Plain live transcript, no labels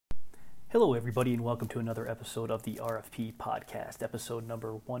Hello, everybody, and welcome to another episode of the RFP Podcast, episode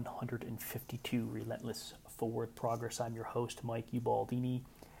number 152, Relentless Forward Progress. I'm your host, Mike Ubaldini,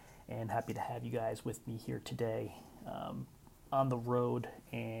 and happy to have you guys with me here today. On the road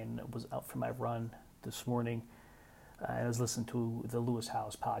and was out for my run this morning. I was listening to the Lewis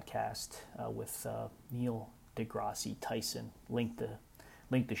Howes podcast with Neil deGrasse Tyson. Link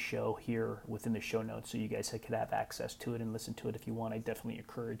the show here within the show notes so you guys could have access to it and listen to it if you want. I definitely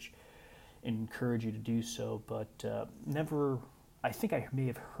encourage you to do so, but I think I may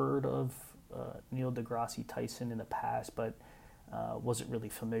have heard of Neil deGrasse Tyson in the past, but wasn't really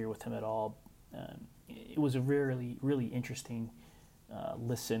familiar with him at all. It was a really interesting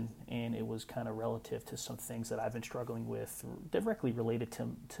listen, and it was kind of relative to some things that I've been struggling with, directly related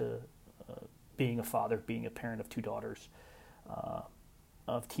to being a father, being a parent of two daughters,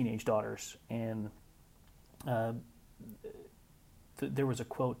 of teenage daughters, and there was a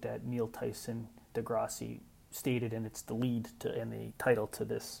quote that Neil Tyson deGrasse stated, and it's the lead to and the title to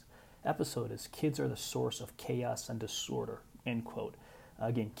this episode is "Kids are the source of chaos and disorder." End quote.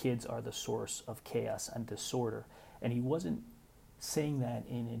 Again, kids are the source of chaos and disorder, and he wasn't saying that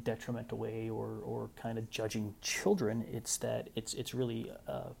in a detrimental way or kind of judging children. It's that it's really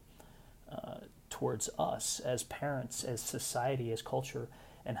towards us as parents, as society, as culture,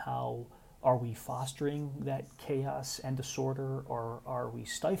 and how are we fostering that chaos and disorder, or are we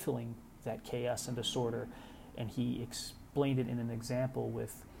stifling that chaos and disorder? And he explained it in an example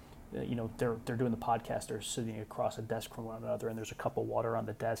with, they're doing the podcast, they're sitting across a desk from one another, and there's a cup of water on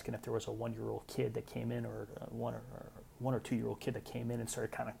the desk, and if there was a 1-year-old kid that came in, or a 1 or 2-year-old kid that came in and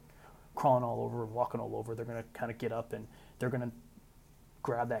started kind of crawling all over, walking all over, they're going to kind of get up and they're going to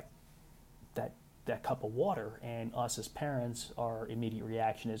grab that cup of water, and us as parents, our immediate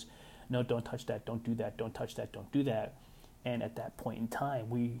reaction is, no, don't touch that, don't do that, don't touch that, don't do that. And at that point in time,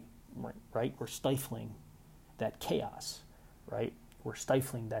 we're stifling that chaos, right? We're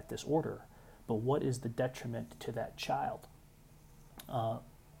stifling that disorder. But what is the detriment to that child?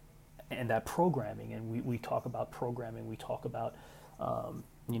 And that programming, and we talk about programming, we talk about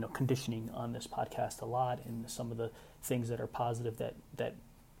conditioning on this podcast a lot, and some of the things that are positive that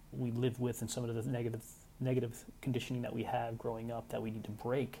we live with, and some of the negative conditioning that we have growing up that we need to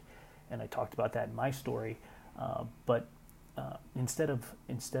break. And I talked about that in my story, but instead of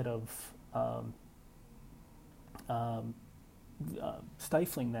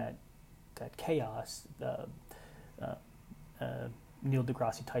stifling that chaos, Neil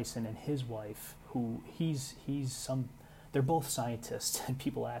deGrasse Tyson and his wife, who they're both scientists, and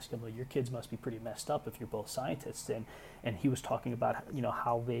people ask him, well, your kids must be pretty messed up if you're both scientists, and he was talking about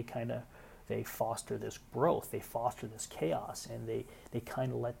how they foster this growth, they foster this chaos, and they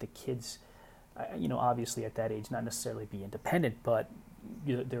kind of let the kids, obviously at that age, not necessarily be independent, but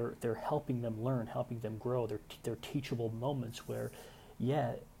they're helping them learn, helping them grow. They're teachable moments where,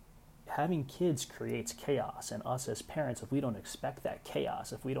 having kids creates chaos, and us as parents, if we don't expect that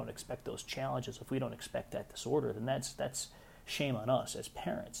chaos, if we don't expect those challenges, if we don't expect that disorder, then that's shame on us as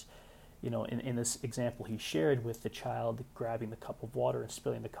parents. In this example he shared with the child grabbing the cup of water and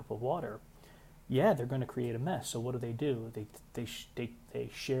spilling the cup of water, they're going to create a mess. So what do? They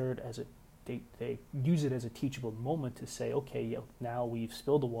share it they use it as a teachable moment to say, okay, now we've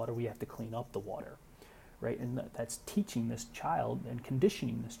spilled the water, we have to clean up the water, right? And that's teaching this child and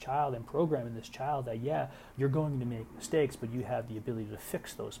conditioning this child and programming this child that, you're going to make mistakes, but you have the ability to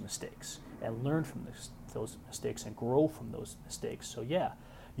fix those mistakes and learn from those mistakes and grow from those mistakes. So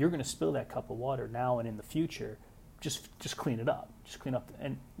you're going to spill that cup of water now and in the future. Just clean it up. Just clean up.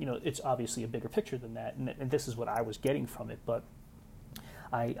 And, it's obviously a bigger picture than that. And this is what I was getting from it. But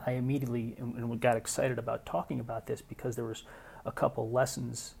I immediately got excited about talking about this because there was a couple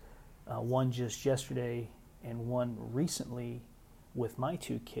lessons, one just yesterday and one recently with my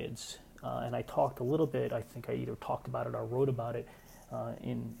two kids. And I talked a little bit, I think I either talked about it or wrote about it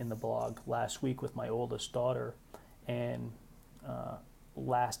in the blog last week with my oldest daughter. And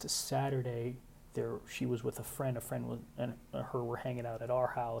last Saturday, she was with a friend and her were hanging out at our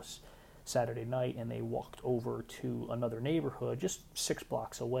house Saturday night, and they walked over to another neighborhood just 6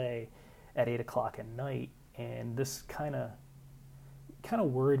 blocks away at 8 o'clock at night, and this kind of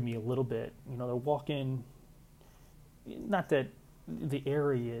worried me a little bit. They're walking, not that the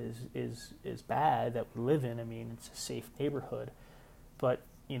area is bad that we live in, it's a safe neighborhood, but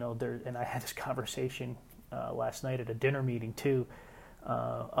and I had this conversation last night at a dinner meeting too,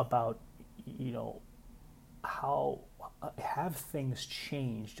 about how have things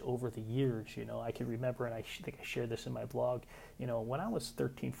changed over the years. I can remember, and I think I shared this in my blog, when I was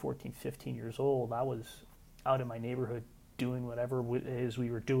 13, 14, 15 years old, I was out in my neighborhood doing whatever it is we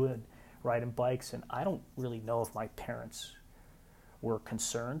were doing, riding bikes, and I don't really know if my parents were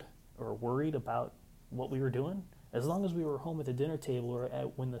concerned or worried about what we were doing. As long as we were home at the dinner table or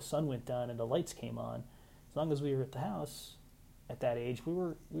when the sun went down and the lights came on, as long as we were at the house at that age, we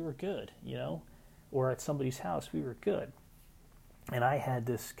were good, you know, or at somebody's house, we were good. And I had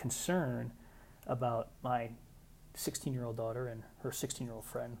this concern about my 16-year-old daughter and her 16-year-old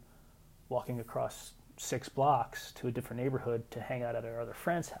friend walking across 6 blocks to a different neighborhood to hang out at our other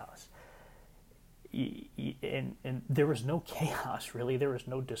friend's house. And there was no chaos, really. There was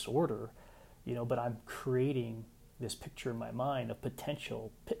no disorder, you know, but I'm creating this picture in my mind of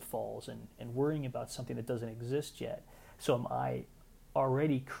potential pitfalls and worrying about something that doesn't exist yet. So am I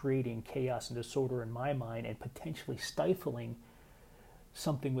already creating chaos and disorder in my mind and potentially stifling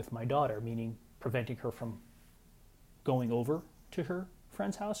something with my daughter, meaning preventing her from going over to her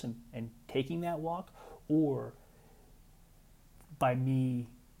friend's house and taking that walk? Or by me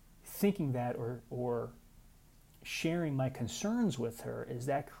thinking that or sharing my concerns with her, is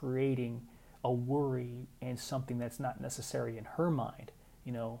that creating a worry and something that's not necessary in her mind,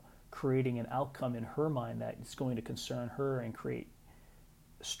 you know, creating an outcome in her mind that is going to concern her and create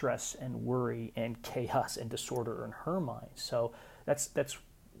stress and worry and chaos and disorder in her mind. So that's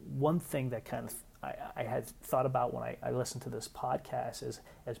one thing that kind of I had thought about when I listened to this podcast is,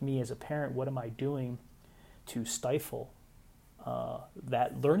 as me as a parent, what am I doing to stifle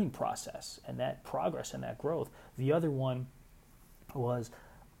that learning process and that progress and that growth? The other one was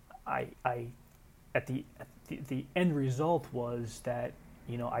at the end result was that,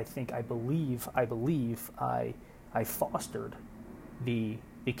 you know, I believe I fostered the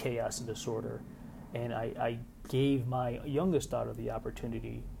chaos and disorder, and I gave my youngest daughter the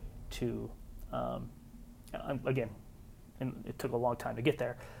opportunity to again, and it took a long time to get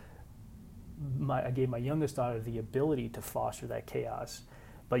there. I gave my youngest daughter the ability to foster that chaos.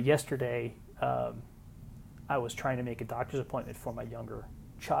 But yesterday, I was trying to make a doctor's appointment for my younger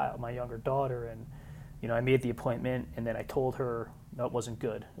daughter, and you know, I made the appointment, and then I told her no, it wasn't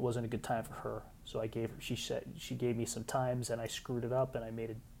good. It wasn't a good time for her. So she gave me some times, and I screwed it up, and I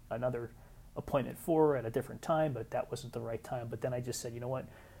made another appointment for her at a different time, but that wasn't the right time. But then I just said, you know what?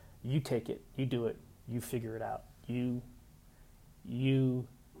 You take it, you do it, you figure it out. You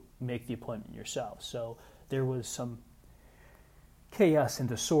make the appointment yourself. So there was some chaos and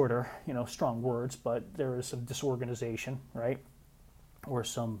disorder, you know, strong words, but there was some disorganization, right? Or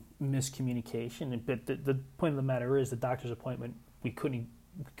some miscommunication. But the point of the matter is, the doctor's appointment, we couldn't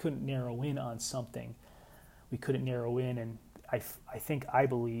narrow in on something. We couldn't narrow in, and I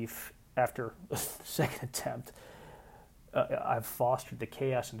believe after a second attempt, I've fostered the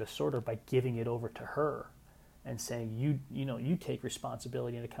chaos and disorder by giving it over to her and saying, you take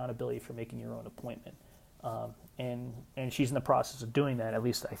responsibility and accountability for making your own appointment. And she's in the process of doing that. At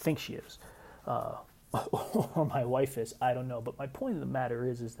least I think she is. Or my wife is. I don't know. But my point of the matter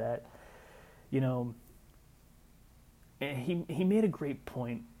is that, you know, he made a great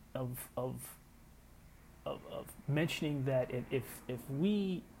point of mentioning that if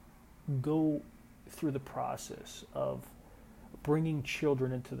we go through the process of bringing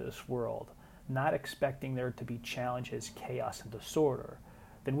children into this world, not expecting there to be challenges, chaos, and disorder,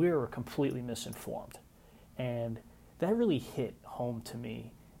 then we are completely misinformed. And that really hit home to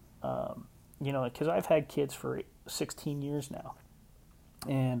me, you know, because I've had kids for 16 years now,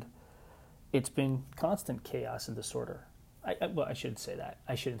 and it's been constant chaos and disorder. I shouldn't say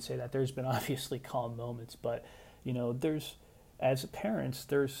that. There's been obviously calm moments, but, you know, as parents,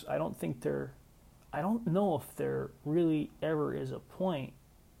 I don't know if there really ever is a point.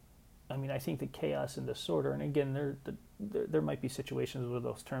 I mean, I think the chaos and disorder, and again, there might be situations where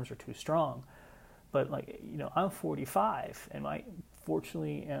those terms are too strong, but like, you know, I'm 45, and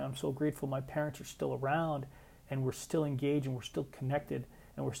fortunately, and I'm so grateful, my parents are still around, and we're still engaged, and we're still connected,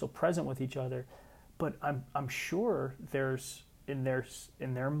 and we're still present with each other. But I'm sure there's in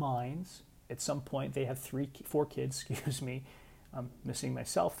their minds at some point they have 4 kids. Excuse me, I'm missing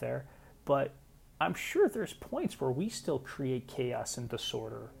myself there, but I'm sure there's points where we still create chaos and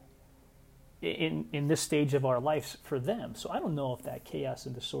disorder in this stage of our lives for them. So I don't know if that chaos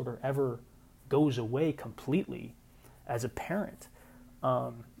and disorder ever goes away completely as a parent.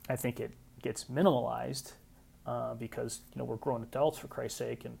 I think it gets minimalized because, you know, we're grown adults, for Christ's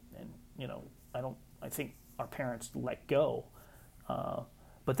sake, and you know, I think our parents let go.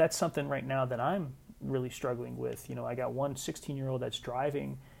 But that's something right now that I'm really struggling with. You know, I got one 16-year-old that's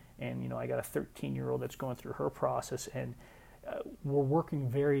driving, and, you know, I got a 13-year-old that's going through her process, and we're working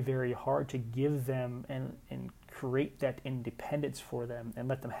very, very hard to give them and create that independence for them and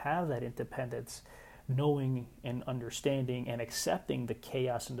let them have that independence. knowing and understanding and accepting the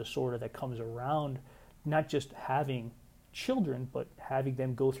chaos and disorder that comes around not just having children, but having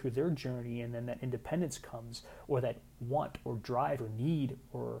them go through their journey, and then that independence comes, or that want or drive or need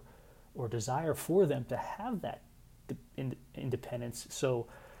or desire for them to have that independence. So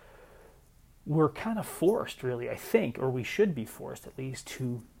we're kind of forced, really, I think, or we should be forced at least,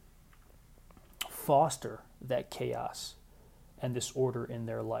 to foster that chaos and disorder in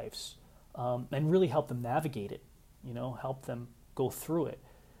their lives, and really help them navigate it, help them go through it.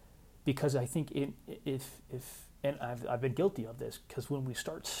 Because I think and I've been guilty of this, because when we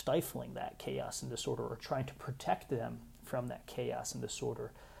start stifling that chaos and disorder, or trying to protect them from that chaos and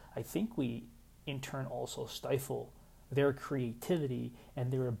disorder, I think we in turn also stifle their creativity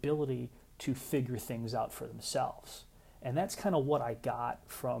and their ability to figure things out for themselves. And that's kind of what I got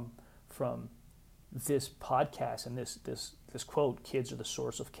from this podcast and this quote, "Kids are the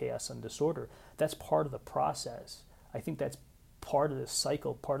source of chaos and disorder." That's part of the process. I think that's part of this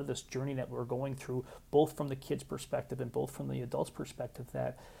cycle, part of this journey that we're going through, both from the kid's perspective and both from the adult's perspective,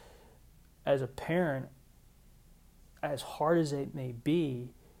 that as a parent, as hard as it may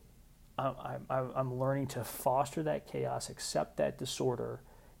be, I'm learning to foster that chaos, accept that disorder,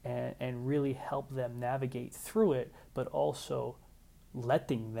 and really help them navigate through it, but also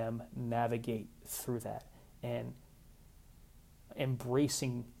letting them navigate through that and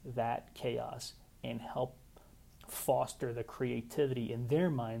embracing that chaos, and help foster the creativity in their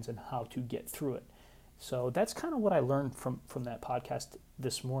minds and how to get through it. So that's kind of what I learned from that podcast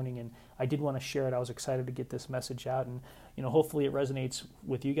this morning, and I did want to share it. I was excited to get this message out, and hopefully it resonates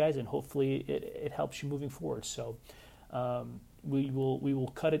with you guys, and hopefully it helps you moving forward. So we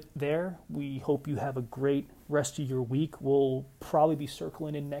will cut it there. We hope you have a great rest of your week. We'll probably be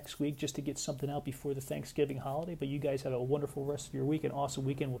circling in next week just to get something out before the Thanksgiving holiday, but you guys have a wonderful rest of your week, an awesome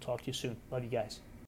weekend. We'll talk to you soon. Love you guys.